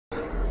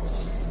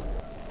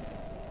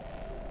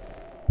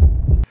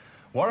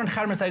Warren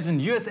Germishuizen,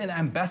 USN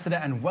ambassador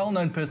and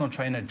well-known personal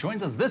trainer,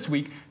 joins us this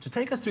week to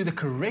take us through the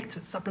correct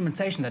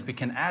supplementation that we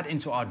can add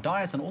into our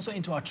diets and also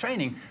into our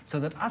training so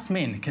that us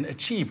men can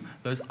achieve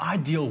those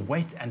ideal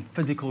weight and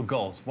physical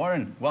goals.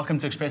 Warren, welcome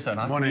to Expresso.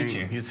 Nice to meet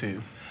you. You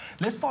too.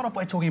 Let's start off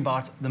by talking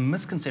about the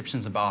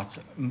misconceptions about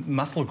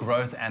muscle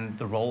growth and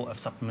the role of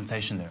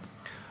supplementation there.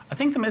 I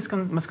think the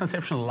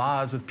misconception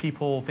lies with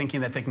people thinking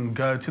that they can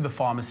go to the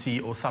pharmacy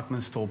or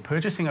supplement store,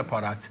 purchasing a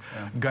product,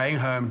 going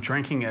home,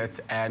 drinking it,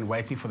 and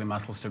waiting for their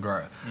muscles to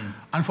grow.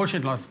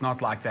 Unfortunately, it's not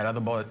like that.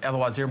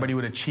 Otherwise, everybody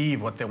would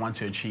achieve what they want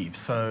to achieve.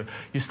 So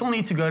you still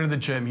need to go to the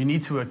gym, you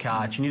need to work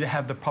out, you need to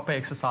have the proper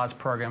exercise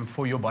program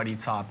for your body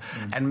type,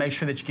 and make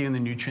sure that you're getting the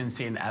nutrients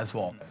in as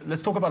well.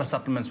 Let's talk about a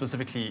supplement,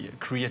 specifically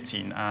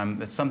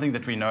creatine. It's something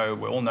that we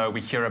all know,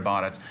 we hear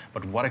about it,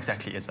 but what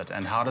exactly is it,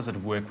 and how does it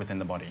work within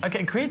the body?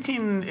 Okay,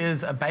 creatine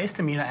is a based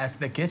amino acid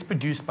that gets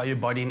produced by your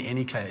body in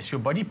any case. Your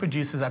body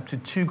produces up to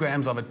 2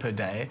 grams of it per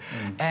day.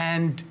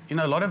 And, you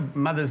know, a lot of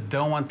mothers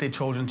don't want their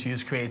children to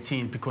use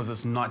creatine because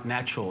it's not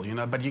natural, you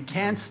know, but you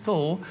can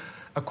still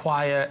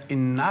acquire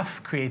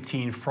enough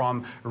creatine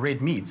from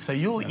red meat. So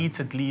you'll eat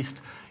at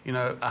least, you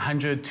know,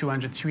 100,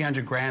 200,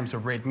 300 grams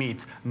of red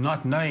meat,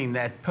 not knowing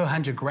that per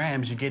 100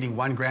 grams you're getting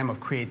 1 gram of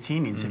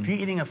creatine in. So if you're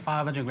eating a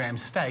 500 gram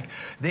steak,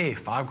 there,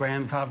 5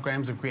 grams of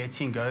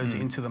creatine goes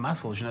into the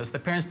muscles, you know, so the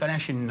parents don't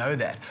actually know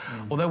that.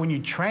 Although when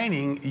you're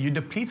training, you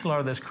deplete a lot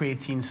of those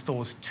creatine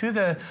stores to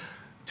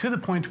the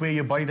point where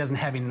your body doesn't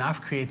have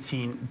enough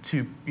creatine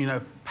to, you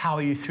know,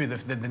 power you through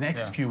the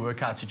next few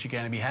workouts that you're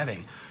going to be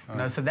having. You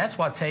know, so that's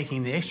why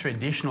taking the extra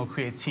additional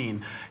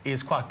creatine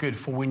is quite good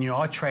for when you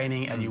are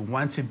training and you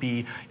want to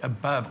be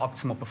above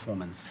optimal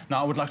performance.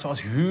 Now, I would like to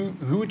ask, who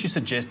would you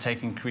suggest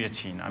taking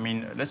creatine? I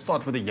mean, let's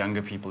start with the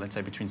younger people, let's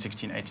say between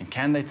 16 and 18.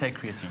 Can they take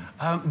creatine?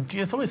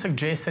 It's always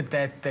suggested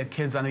that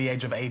kids under the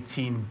age of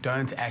 18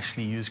 don't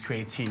actually use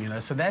creatine, you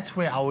know, so that's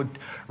where I would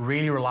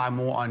really rely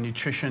more on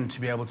nutrition to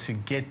be able to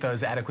get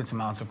those adequate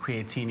amounts of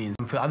creatine in.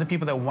 For other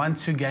people that want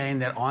to gain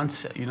that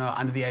aren't, you know,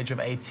 under the age of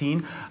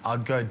 18,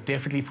 I'd go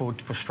definitely for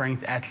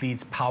strength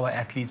athletes, power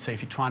athletes. So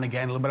if you're trying to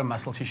gain a little bit of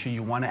muscle tissue,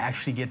 you want to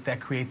actually get that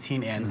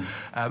creatine in.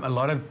 A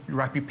lot of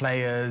rugby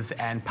players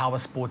and power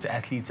sports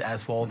athletes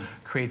as well,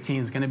 creatine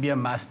is going to be a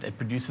must. It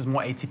produces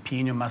more ATP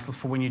in your muscles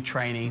for when you're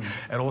training.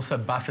 It also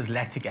buffers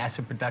lactic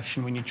acid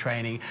production when you're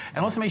training,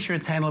 and also make sure you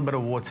retain a little bit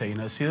of water, you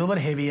know, so you're a little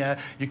bit heavier,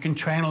 you can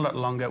train a lot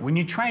longer. When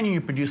you're training,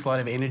 you produce a lot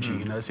of energy,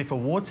 you know, so if a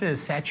water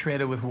is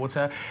saturated with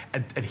water,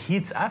 it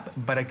heats up,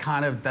 but it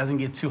kind of doesn't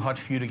get too hot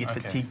for you to get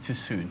fatigued too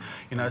soon,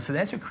 you know, so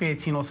that's where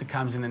creatine also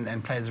comes in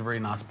and plays a very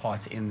nice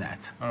part in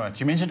that. All right,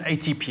 you mentioned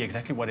ATP.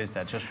 Exactly what is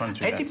that? Just run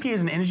through ATP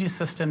is an energy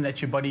system that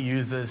your body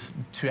uses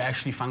to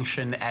actually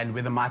function, and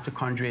where the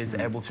mitochondria is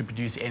able to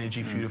produce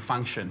energy for you to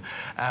function.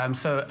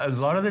 So a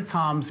lot of the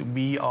times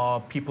we are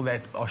people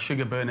that are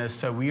sugar burners,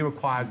 so we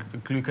require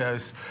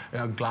glucose,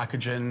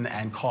 glycogen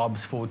and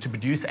carbs to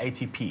produce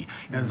ATP. You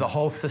know, there's a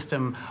whole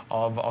system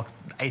of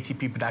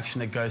ATP production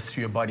that goes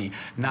through your body.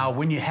 Now,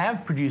 when you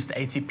have produced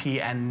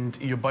ATP and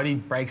your body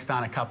breaks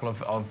down a couple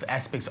of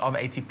aspects of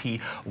ATP,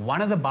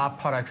 one of the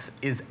byproducts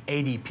is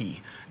ADP.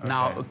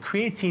 Now,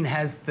 creatine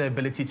has the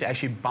ability to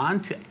actually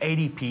bind to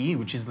ADP,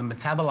 which is the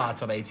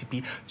metabolite of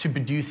ATP, to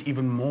produce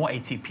even more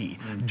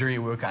ATP during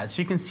your workout. So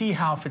you can see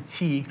how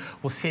fatigue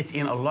will set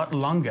in a lot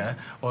longer,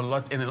 or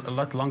in a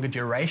lot longer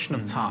duration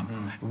of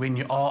time when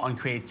you are on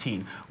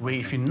creatine. Where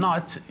if you're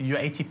not, your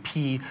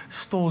ATP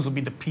stores will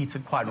be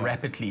depleted quite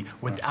rapidly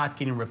without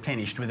getting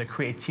replenished, where the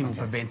creatine will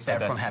prevent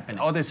that from happening.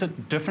 Are there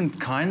different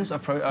kinds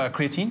of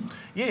creatine?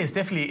 Yes,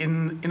 definitely.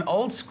 In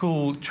old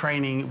school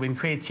training, when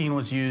creatine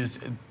was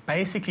used,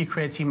 basically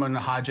creatine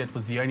monohydrate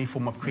was the only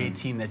form of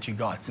creatine that you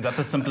got. Is that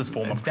the simplest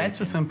form of creatine? That's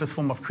the simplest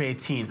form of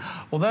creatine.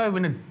 Although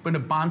when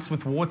it binds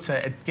with water,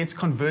 it gets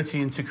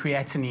converted into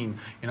creatinine,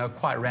 you know,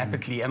 quite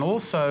rapidly. And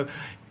also,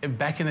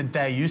 back in the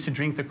day, you used to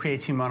drink the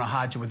creatine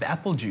monohydrate with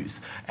apple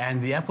juice, and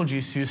the apple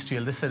juice used to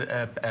elicit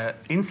an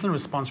insulin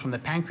response from the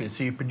pancreas.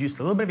 So you produced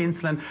a little bit of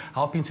insulin,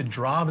 helping to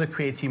drive the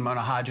creatine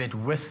monohydrate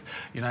with,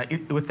 you know,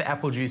 with the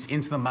apple juice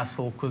into the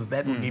muscle, because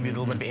that will give you a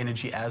little bit of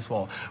energy as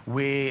well.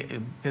 Where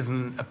there's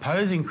an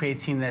opposing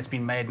creatine that's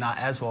been made now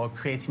as well,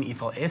 creatine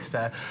ethyl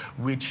ester,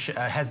 which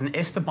has an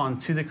ester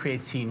bond to the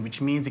creatine,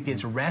 which means it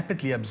gets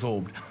rapidly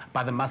absorbed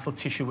by the muscle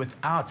tissue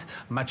without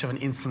much of an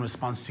insulin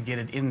response to get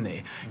it in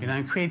there. You know,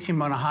 and creatine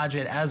monohydrate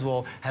as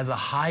well has a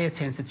higher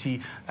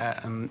intensity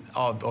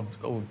of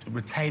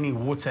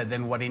retaining water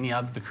than what any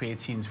other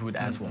creatines would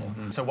as well.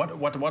 So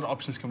what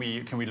options can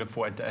we look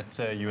for at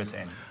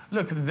USN?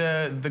 Look,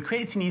 the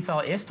creatine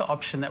ethyl ester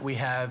option that we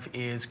have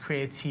is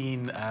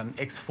creatine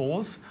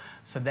X4s.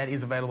 So that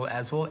is available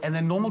as well. And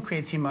then normal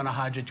creatine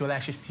monohydrate, you'll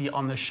actually see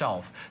on the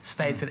shelf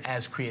stated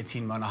as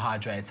creatine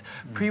monohydrate.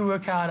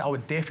 Pre-workout, I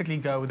would definitely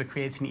go with the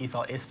creatine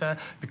ethyl ester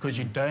because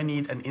you don't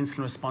need an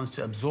insulin response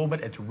to absorb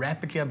it. It's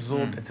rapidly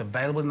absorbed. It's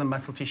available in the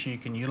muscle tissue. You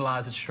can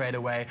utilize it straight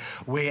away.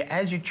 Where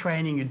as you're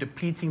training, you're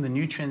depleting the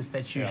nutrients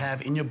that you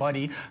have in your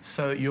body.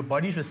 So your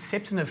body's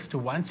receptiveness to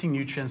wanting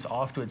nutrients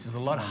afterwards is a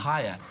lot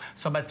higher.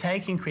 So by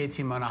taking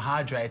creatine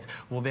monohydrate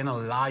will then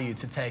allow you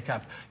to take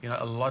up,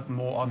 a lot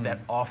more of that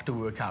after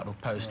workout or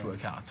post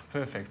workout.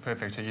 Perfect,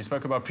 perfect. So you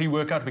spoke about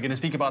pre-workout. We're going to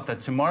speak about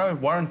that tomorrow.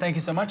 Warren, thank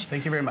you so much.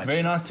 Thank you very much.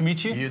 Very nice to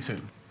meet you. You too.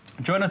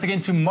 Join us again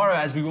tomorrow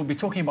as we will be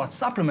talking about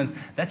supplements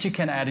that you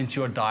can add into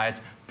your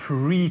diet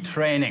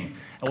pre-training.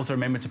 Also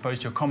remember to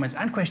post your comments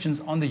and questions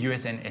on the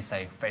USN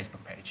SA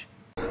Facebook page.